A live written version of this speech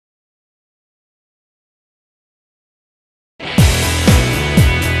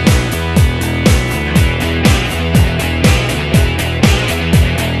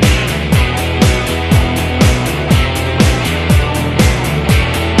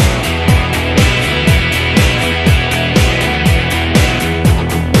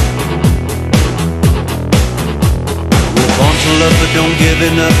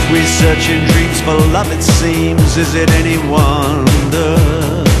giving up, we searching dreams for love, it seems. Is it any wonder?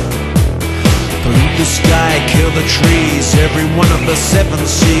 Pollute the sky, kill the trees, every one of the seven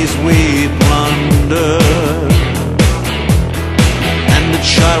seas we plunder. And the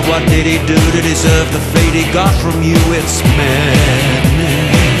child, what did he do to deserve the fate he got from you? It's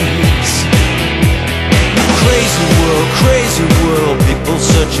madness. Crazy world, people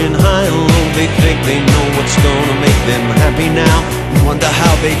searching high and low. They think they know what's gonna make them happy now, and wonder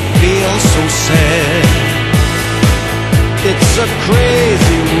how they feel so sad. It's a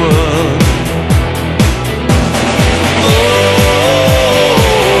crazy world. Oh,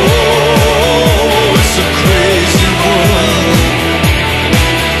 it's a crazy world.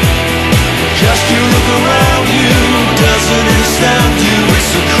 Just you look around you, doesn't it astound you?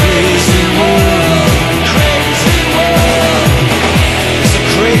 It's a crazy world.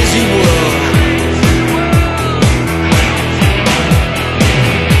 Crazy world.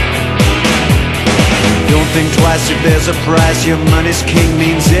 Don't think twice if there's a price. Your money's king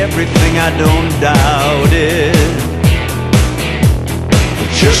means everything, I don't doubt it. But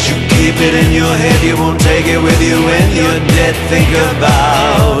just you keep it in your head, you won't take it with you when you're dead. Think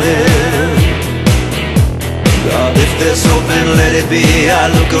about it. God, if there's hope, then let it be. I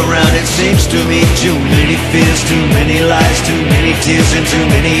look around, it seems to me too many fears, too many lies, too many tears and too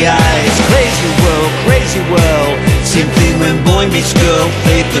many eyes. Crazy world. Same thing when boy meets girl.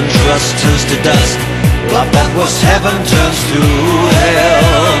 Faith and trust turns to dust. Love that was heaven turns to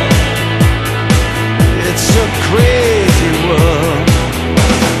hell. It's a crazy world.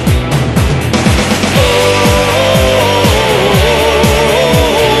 Oh,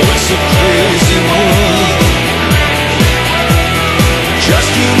 it's a crazy world. Just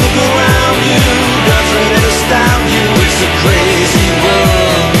you look around you, doesn't it astound you? It's a crazy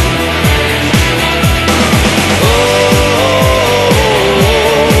world. Oh,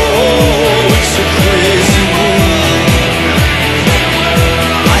 it's a crazy world.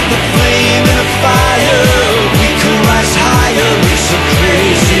 Like the flame in a fire, we can rise higher. It's a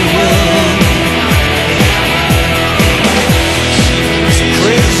crazy world. It's a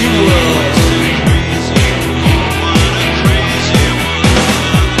crazy world.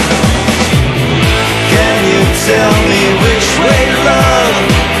 Tell me which way, love,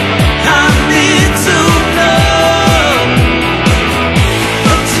 I need to know.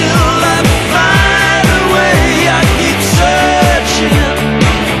 Until I find a way, I keep searching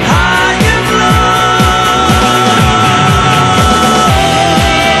high and low.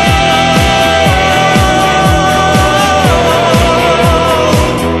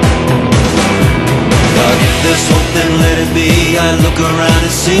 But if there's hope, then let it be. I look around,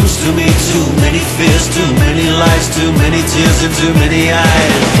 it seems to me too many fears, too many lies, too many tears and too many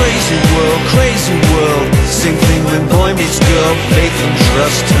eyes. Crazy world. Same thing when boy meets girl. Faith and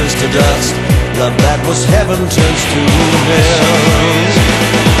trust turns to dust. Love that was heaven turns to hell.